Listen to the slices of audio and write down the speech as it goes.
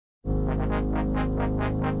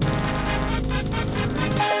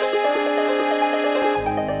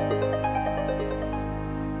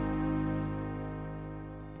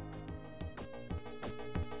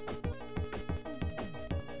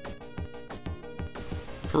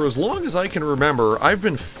For as long as I can remember, I've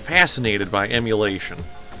been fascinated by emulation.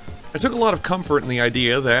 I took a lot of comfort in the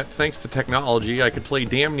idea that, thanks to technology, I could play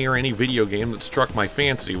damn near any video game that struck my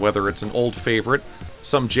fancy, whether it's an old favorite,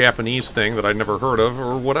 some Japanese thing that I'd never heard of,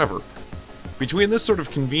 or whatever. Between this sort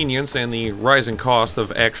of convenience and the rising cost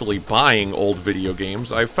of actually buying old video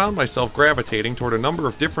games, I've found myself gravitating toward a number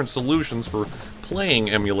of different solutions for playing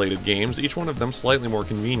emulated games, each one of them slightly more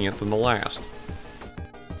convenient than the last.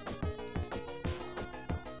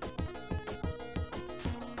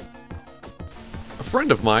 A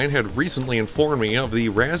friend of mine had recently informed me of the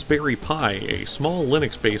Raspberry Pi, a small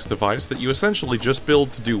Linux-based device that you essentially just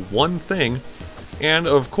build to do one thing, and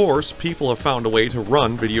of course, people have found a way to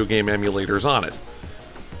run video game emulators on it.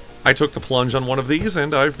 I took the plunge on one of these,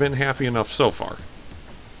 and I've been happy enough so far.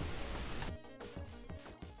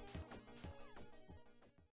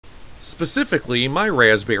 Specifically, my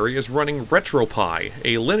Raspberry is running RetroPie,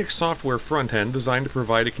 a Linux software front-end designed to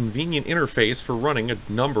provide a convenient interface for running a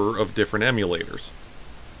number of different emulators.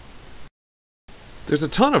 There's a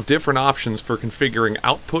ton of different options for configuring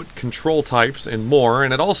output, control types, and more,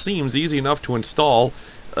 and it all seems easy enough to install,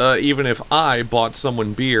 even if I bought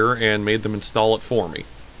someone beer and made them install it for me.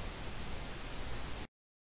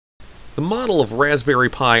 The model of Raspberry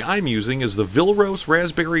Pi I'm using is the Vilros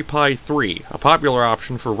Raspberry Pi 3, a popular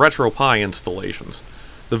option for RetroPie installations.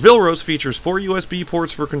 The Vilros features 4 USB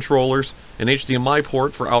ports for controllers, an HDMI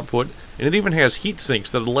port for output, and it even has heat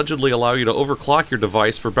sinks that allegedly allow you to overclock your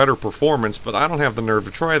device for better performance, but I don't have the nerve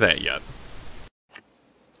to try that yet.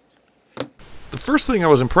 The first thing I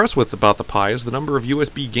was impressed with about the Pi is the number of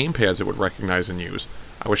USB gamepads it would recognize and use.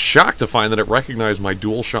 I was shocked to find that it recognized my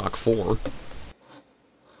DualShock 4.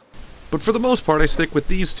 But for the most part, I stick with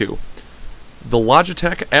these two. The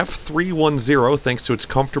Logitech F310, thanks to its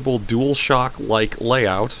comfortable DualShock-like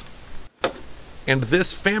layout, and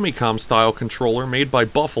this Famicom-style controller made by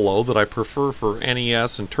Buffalo that I prefer for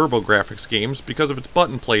NES and TurboGrafx games because of its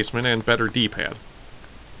button placement and better D-pad.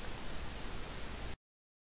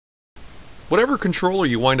 Whatever controller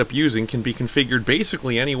you wind up using can be configured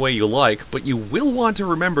basically any way you like, but you will want to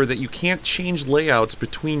remember that you can't change layouts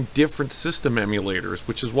between different system emulators,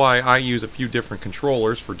 which is why I use a few different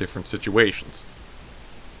controllers for different situations.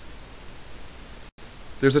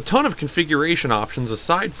 There's a ton of configuration options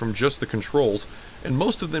aside from just the controls, and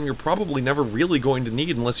most of them you're probably never really going to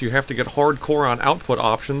need unless you have to get hardcore on output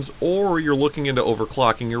options or you're looking into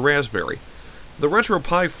overclocking your Raspberry. The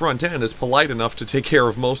RetroPie front end is polite enough to take care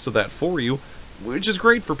of most of that for you, which is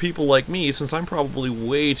great for people like me since I'm probably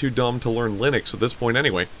way too dumb to learn Linux at this point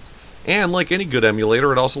anyway. And like any good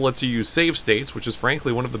emulator, it also lets you use save states, which is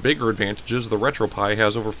frankly one of the bigger advantages the RetroPie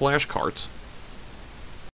has over flash carts.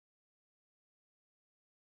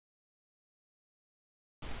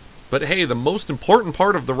 But hey, the most important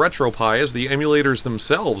part of the RetroPie is the emulators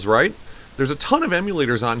themselves, right? There's a ton of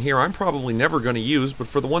emulators on here I'm probably never going to use, but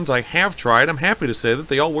for the ones I have tried, I'm happy to say that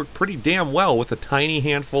they all work pretty damn well with a tiny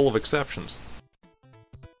handful of exceptions.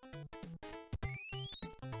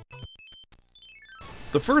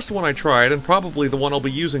 The first one I tried, and probably the one I'll be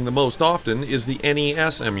using the most often, is the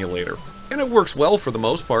NES emulator. And it works well for the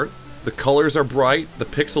most part. The colors are bright, the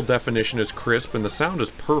pixel definition is crisp, and the sound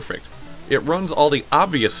is perfect. It runs all the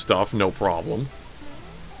obvious stuff, no problem.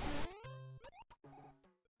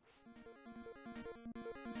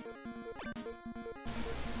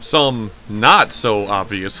 Some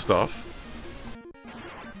not-so-obvious stuff.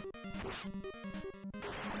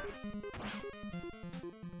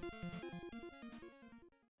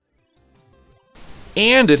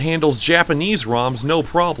 And it handles Japanese ROMs no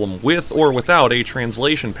problem, with or without a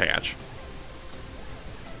translation patch.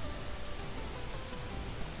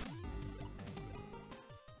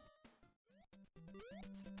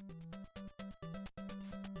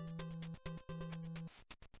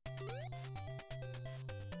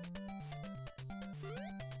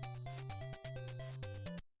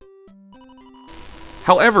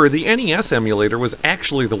 However, the NES emulator was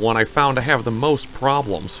actually the one I found to have the most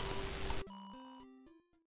problems.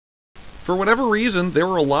 For whatever reason, there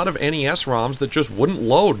were a lot of NES ROMs that just wouldn't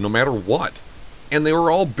load no matter what. And they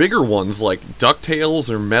were all bigger ones like DuckTales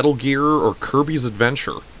or Metal Gear or Kirby's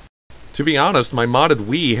Adventure. To be honest, my modded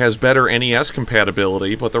Wii has better NES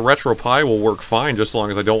compatibility, but the RetroPie will work fine just as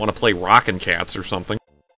long as I don't want to play Rockin' Cats or something.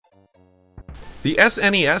 The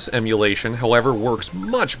SNES emulation, however, works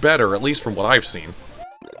much better, at least from what I've seen.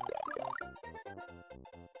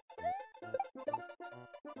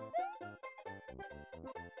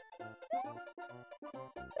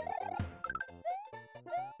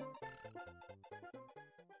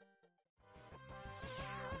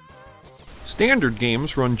 Standard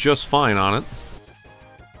games run just fine on it.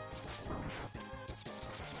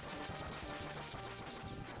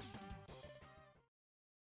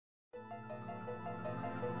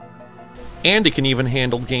 And it can even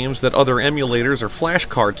handle games that other emulators or flash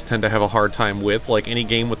cards tend to have a hard time with, like any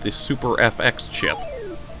game with the Super FX chip.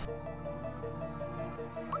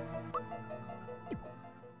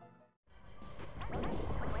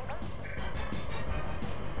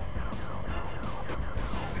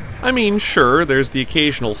 I mean, sure, there's the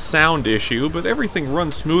occasional sound issue, but everything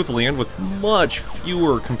runs smoothly and with much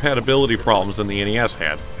fewer compatibility problems than the NES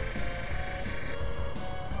had.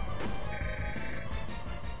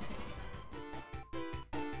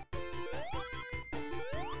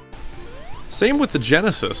 Same with the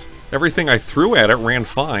Genesis. Everything I threw at it ran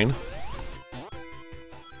fine.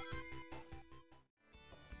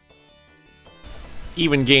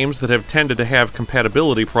 Even games that have tended to have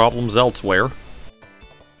compatibility problems elsewhere.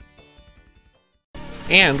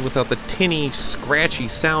 And without the tinny, scratchy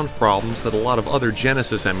sound problems that a lot of other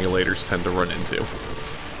Genesis emulators tend to run into.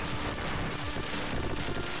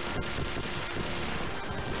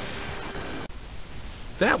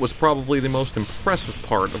 That was probably the most impressive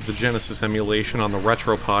part of the Genesis emulation on the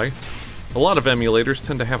RetroPie. A lot of emulators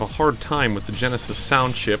tend to have a hard time with the Genesis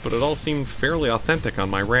sound chip, but it all seemed fairly authentic on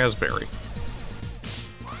my Raspberry.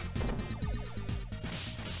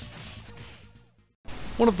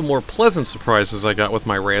 One of the more pleasant surprises I got with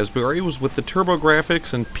my Raspberry was with the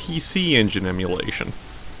TurboGrafx and PC Engine emulation.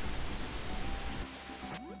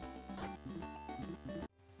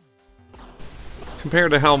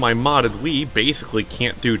 Compared to how my modded Wii basically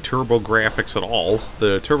can't do TurboGrafx at all,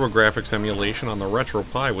 the TurboGrafx emulation on the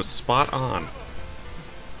RetroPie was spot on.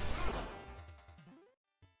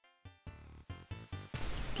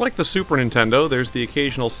 Like the Super Nintendo, there's the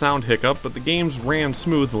occasional sound hiccup, but the games ran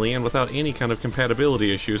smoothly and without any kind of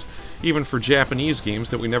compatibility issues, even for Japanese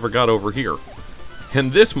games that we never got over here.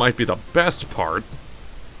 And this might be the best part.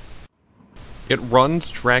 It runs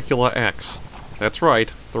Dracula X. That's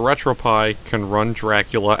right, the RetroPie can run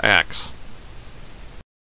Dracula X.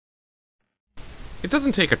 It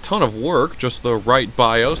doesn't take a ton of work, just the right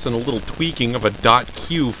BIOS and a little tweaking of a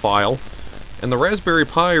 .q file. And the Raspberry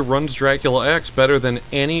Pi runs Dracula X better than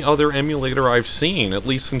any other emulator I've seen, at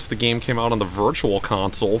least since the game came out on the Virtual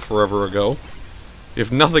Console forever ago.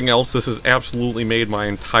 If nothing else, this has absolutely made my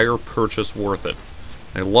entire purchase worth it.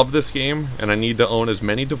 I love this game, and I need to own as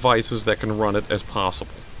many devices that can run it as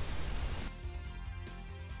possible.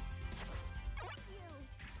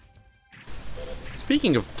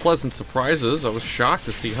 Speaking of pleasant surprises, I was shocked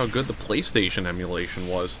to see how good the PlayStation emulation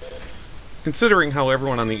was. Considering how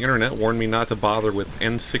everyone on the internet warned me not to bother with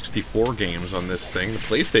N64 games on this thing, the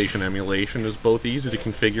PlayStation emulation is both easy to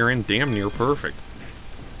configure and damn near perfect.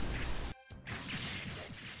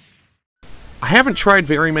 I haven't tried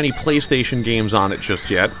very many PlayStation games on it just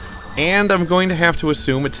yet, and I'm going to have to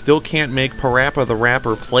assume it still can't make Parappa the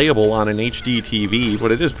Rapper playable on an HD TV,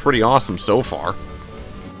 but it is pretty awesome so far.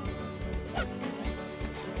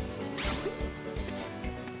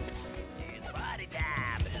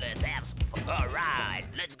 Alright,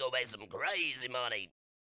 let's go make some crazy money.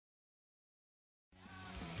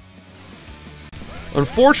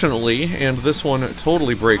 Unfortunately, and this one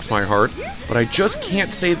totally breaks my heart, but I just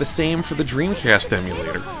can't say the same for the Dreamcast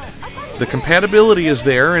emulator. The compatibility is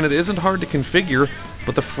there, and it isn't hard to configure,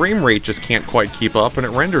 but the frame rate just can't quite keep up, and it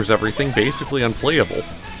renders everything basically unplayable.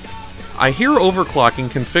 I hear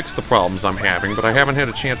overclocking can fix the problems I'm having, but I haven't had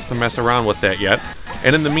a chance to mess around with that yet.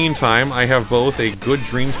 And in the meantime, I have both a good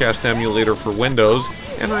Dreamcast emulator for Windows,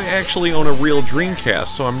 and I actually own a real Dreamcast,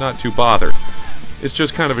 so I'm not too bothered. It's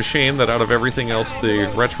just kind of a shame that out of everything else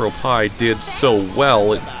the RetroPie did so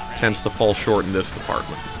well, it tends to fall short in this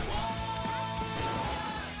department.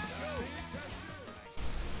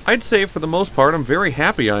 I'd say for the most part I'm very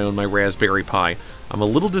happy I own my Raspberry Pi. I'm a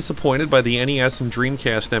little disappointed by the NES and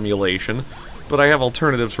Dreamcast emulation, but I have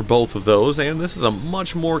alternatives for both of those, and this is a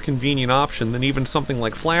much more convenient option than even something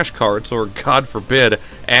like flashcards or, God forbid,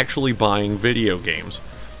 actually buying video games.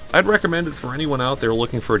 I'd recommend it for anyone out there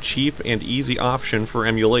looking for a cheap and easy option for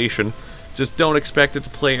emulation. Just don't expect it to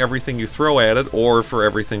play everything you throw at it, or for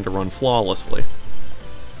everything to run flawlessly.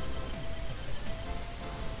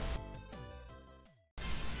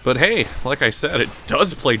 But hey, like I said, it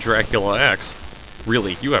does play Dracula X.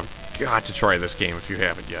 Really, you have got to try this game if you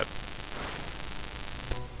haven't yet.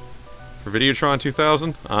 For Videotron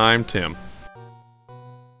 2000, I'm Tim.